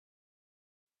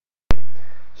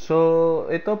So,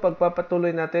 ito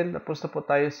pagpapatuloy natin. Tapos na po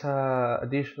tayo sa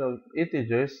additional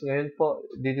integers. Ngayon po,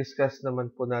 didiscuss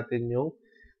naman po natin yung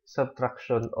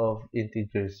subtraction of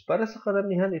integers. Para sa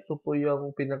karamihan, ito po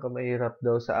yung pinakamahirap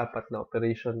daw sa apat na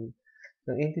operation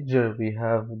ng integer. We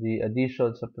have the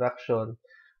addition, subtraction,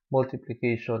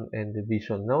 multiplication, and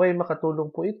division. Naway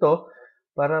makatulong po ito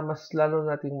para mas lalo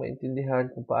nating maintindihan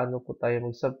kung paano po tayo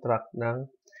mag-subtract ng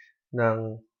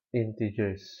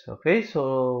integers. Okay,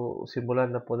 so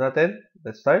simulan na po natin.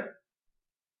 Let's start.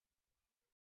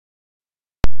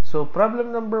 So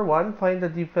problem number 1, find the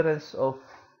difference of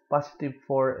positive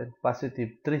 4 and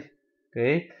positive 3.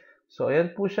 Okay, so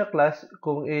ayan po siya class.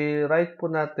 Kung i-write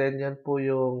po natin, yan po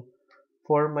yung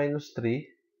 4 minus 3.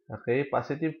 Okay,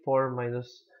 positive 4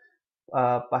 minus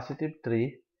positive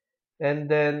 3.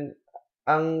 And then,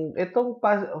 itong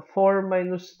 4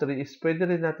 minus 3 is pwede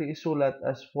rin natin isulat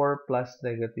as 4 plus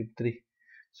negative 3.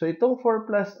 So, itong 4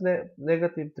 plus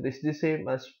negative 3 is the same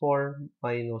as 4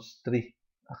 minus 3.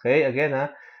 Okay, again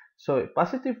ha. So,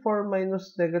 positive 4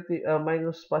 minus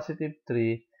positive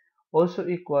 3 also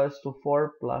equals to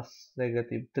 4 plus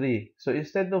negative 3. So,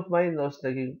 instead of minus,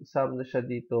 naging sum na siya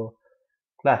dito,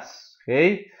 plus.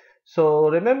 Okay? So,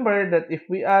 remember that if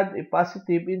we add a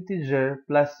positive integer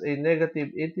plus a negative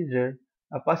integer,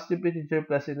 a positive integer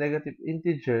plus a negative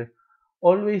integer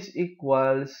always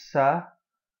equals sa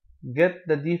get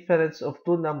the difference of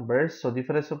two numbers. So,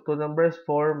 difference of two numbers,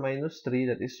 4 minus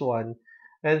 3, that is 1,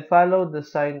 and follow the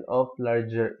sign of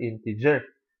larger integer.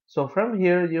 So, from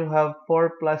here, you have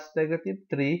 4 plus negative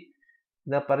 3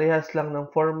 na parehas lang ng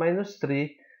 4 minus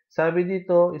 3. Sabi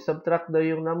dito, isubtract daw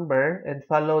yung number and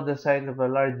follow the sign of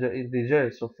a larger integer.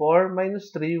 So, 4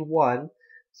 minus 3, 1.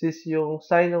 Since yung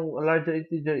sign ng larger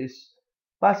integer is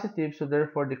positive, so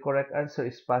therefore the correct answer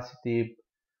is positive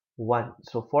 1.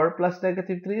 So, 4 plus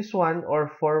negative 3 is 1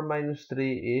 or 4 minus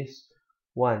 3 is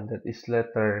 1. That is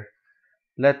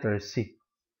letter C.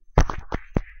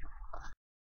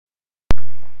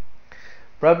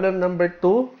 Problem number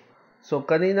 2. So,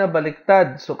 kanina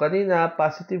baliktad. So, kanina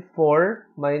positive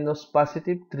 4 minus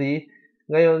positive 3.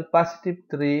 Ngayon, positive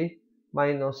 3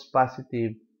 minus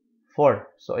positive 4.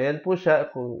 So, ayan po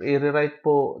siya. Kung i-rewrite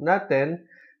po natin,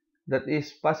 that is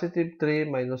positive 3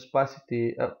 minus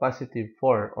positive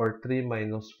 4 or 3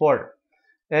 minus 4.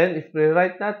 And if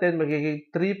rewrite natin,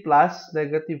 magiging 3 plus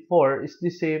negative 4 is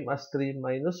the same as 3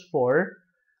 minus 4.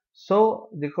 So,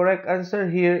 the correct answer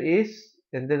here is,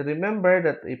 and then remember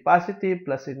that a positive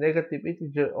plus a negative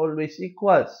integer always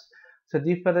equals. So,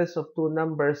 difference of two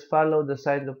numbers follow the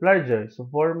sign of larger.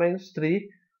 So, 4 minus 3,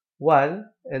 1.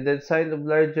 And then sign of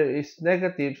larger is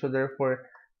negative. So, therefore,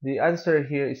 the answer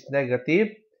here is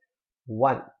negative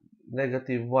 1.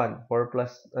 Negative 1. 3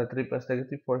 plus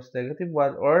negative 4 is negative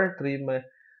 1. Or 3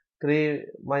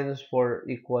 minus 4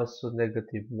 equals to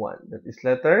negative 1. That is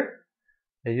letter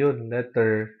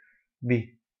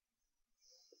B.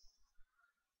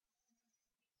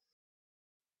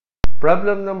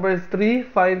 Problem number 3,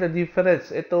 find the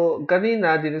difference. Ito,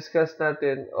 kanina, diniscuss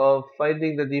natin of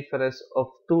finding the difference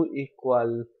of two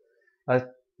equal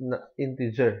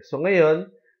integer. So, ngayon,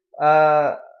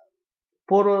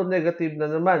 puro negative na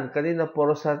naman. Kanina,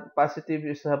 puro positive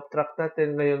yung subtract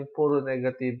natin. Ngayon, puro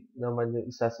negative naman yung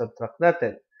isa-subtract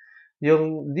natin.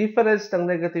 Yung difference ng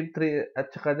negative 3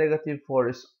 at saka negative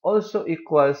 4 is also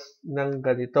equals ng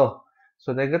ganito.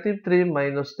 So, negative 3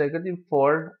 minus negative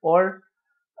 4 or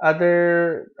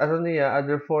other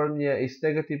form niya is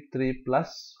negative 3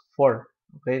 plus 4.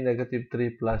 Okay, negative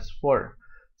 3 plus 4.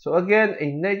 So, again, a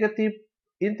negative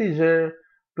integer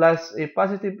plus a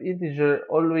positive integer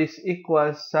always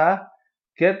equals sa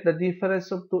get the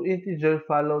difference of two integer,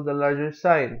 follow the larger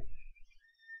sign.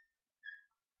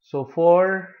 So,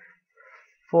 4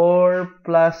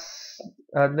 plus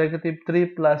negative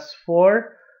 3 plus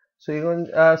 4. So, yung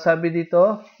sabi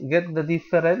dito, get the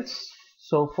difference.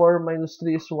 So, 4 minus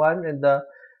 3 is 1 and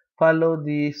follow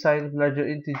the sign of larger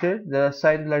integer. The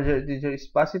sign of larger integer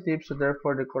is positive. So,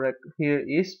 therefore, the correct here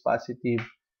is positive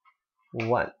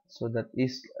 1. So, that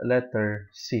is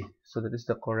letter C. So, that is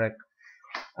the correct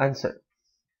answer.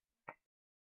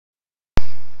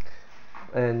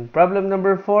 And problem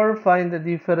number 4, find the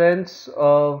difference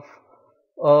of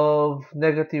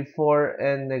negative 4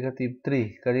 and negative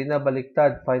 3. Kanina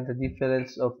baliktad, find the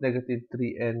difference of negative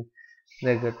 3 and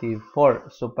negative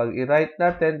 4. So, pag i-write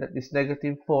natin, that is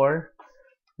negative 4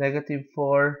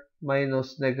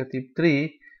 minus negative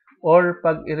 3. Or,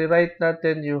 pag i-write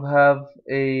natin, you have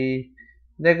a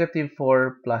negative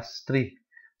 4 plus 3.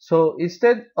 So,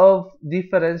 instead of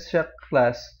difference siya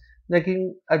class,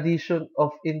 naging addition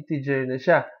of integer na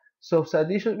siya. So, sa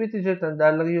addition of integer,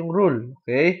 tanda lang yung rule.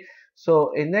 Okay?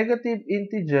 So, a negative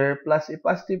integer plus a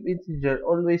positive integer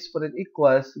always pa rin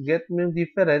equals, get mo yung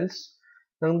difference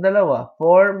ng dalawa,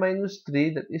 4 minus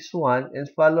 3, that is 1, and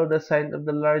follow the sign of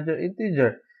the larger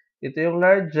integer. Ito yung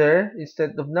larger,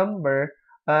 instead of number,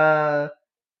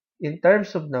 in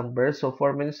terms of number, so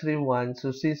 4 minus 3, 1.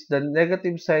 So since the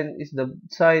negative sign is the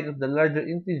sign of the larger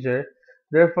integer,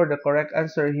 therefore the correct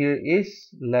answer here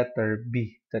is letter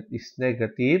B. That is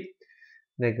negative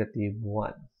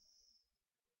 1.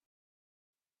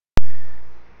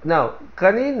 Now,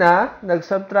 kanina,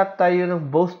 nag-subtract tayo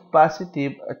ng both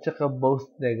positive at saka both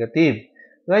negative.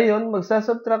 Ngayon,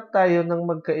 magsasubtract tayo ng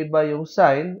magkaiba yung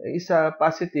sign, isa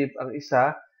positive ang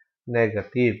isa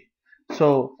negative.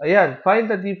 So, ayan, find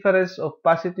the difference of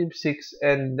positive 6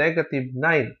 and negative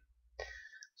 9.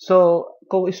 So,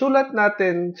 kung isulat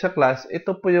natin sa class,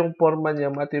 ito po yung forma niya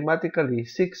mathematically,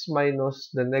 6 minus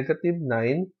the negative 9.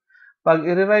 Pag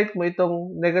i-rewrite mo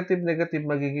itong negative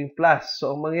magiging plus.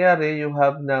 So, ang mangyari, you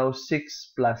have now 6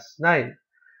 plus 9.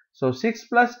 So, 6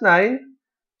 plus 9.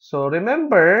 So,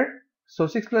 remember, so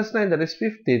 6 plus 9, that is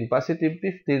 15, positive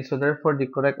 15. So, therefore, the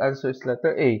correct answer is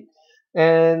letter A.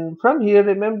 And from here,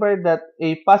 remember that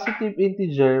a positive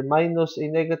integer minus a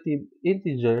negative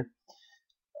integer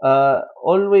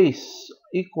always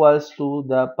equals to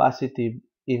the positive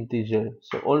integer.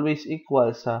 So, always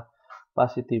equals sa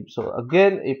positive. So,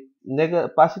 again, a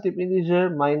positive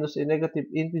integer minus a negative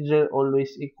integer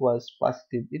always equals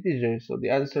positive integer. So,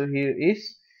 the answer here is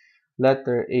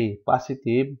letter A,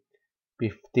 positive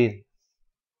 15.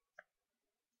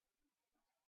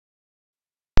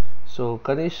 So,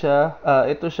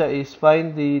 ito siya is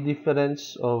find the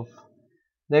difference of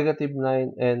negative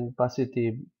 9 and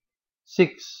positive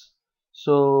 6.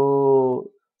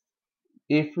 So,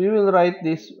 if we will write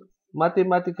this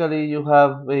mathematically, you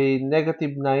have a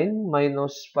negative 9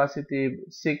 minus positive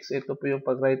 6. Ito po yung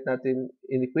pag-write natin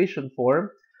in equation form.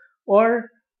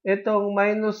 Or, itong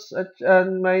minus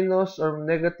or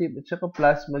negative at saka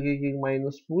plus, magiging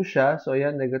minus po siya. So,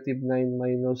 ayan, negative 9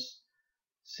 minus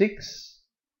 6.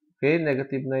 Okay,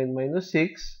 negative 9 minus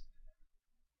 6.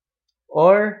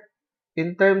 Or,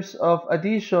 in terms of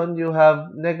addition, you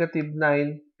have negative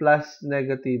 9 plus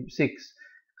negative 6.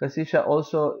 Kasi siya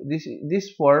also,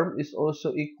 this form is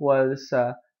also equal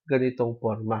sa ganitong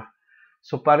forma.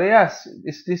 So, parehas.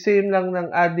 It's the same lang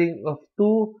ng adding of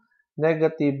two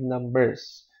negative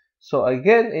numbers. So,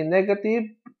 again, a negative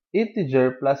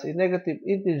integer plus a negative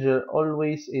integer,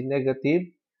 always a negative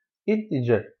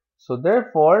integer. So,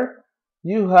 therefore,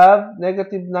 you have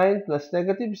negative 9 plus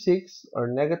negative 6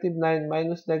 or negative 9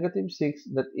 minus negative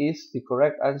 6. That is, the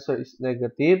correct answer is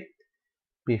negative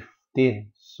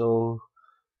 15. So,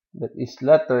 that is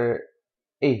letter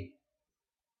A.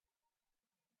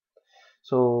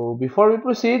 So, before we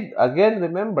proceed, again,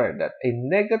 remember that a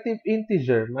negative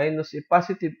integer minus a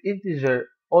positive integer,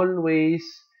 always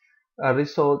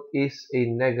result is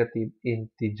a negative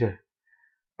integer.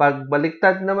 Pag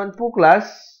baliktad naman po,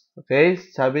 class, okay,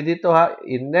 sabi dito ha,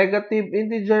 a negative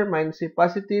integer minus a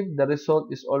positive, the result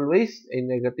is always a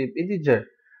negative integer.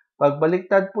 Pag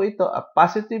baliktad po ito, a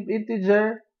positive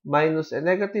integer minus a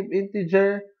negative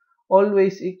integer,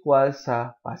 always equals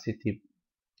sa positive.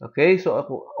 Okay, so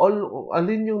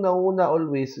alin yung nauna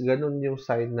always, ganun yung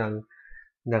sign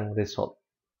ng result.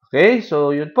 Okay,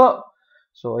 so yun po.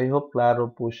 So, I hope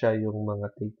klaro po siya yung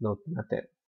mga take note natin.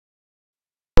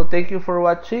 So, thank you for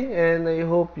watching and I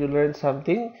hope you learned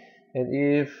something. And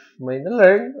if may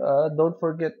na-learn, don't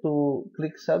forget to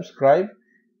click subscribe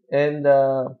and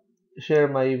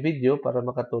share my video para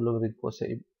makatulong rin po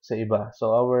sa iba.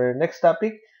 So, our next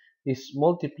topic is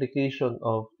multiplication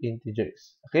of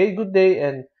integers. Okay, good day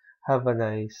and have a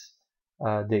nice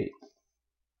day.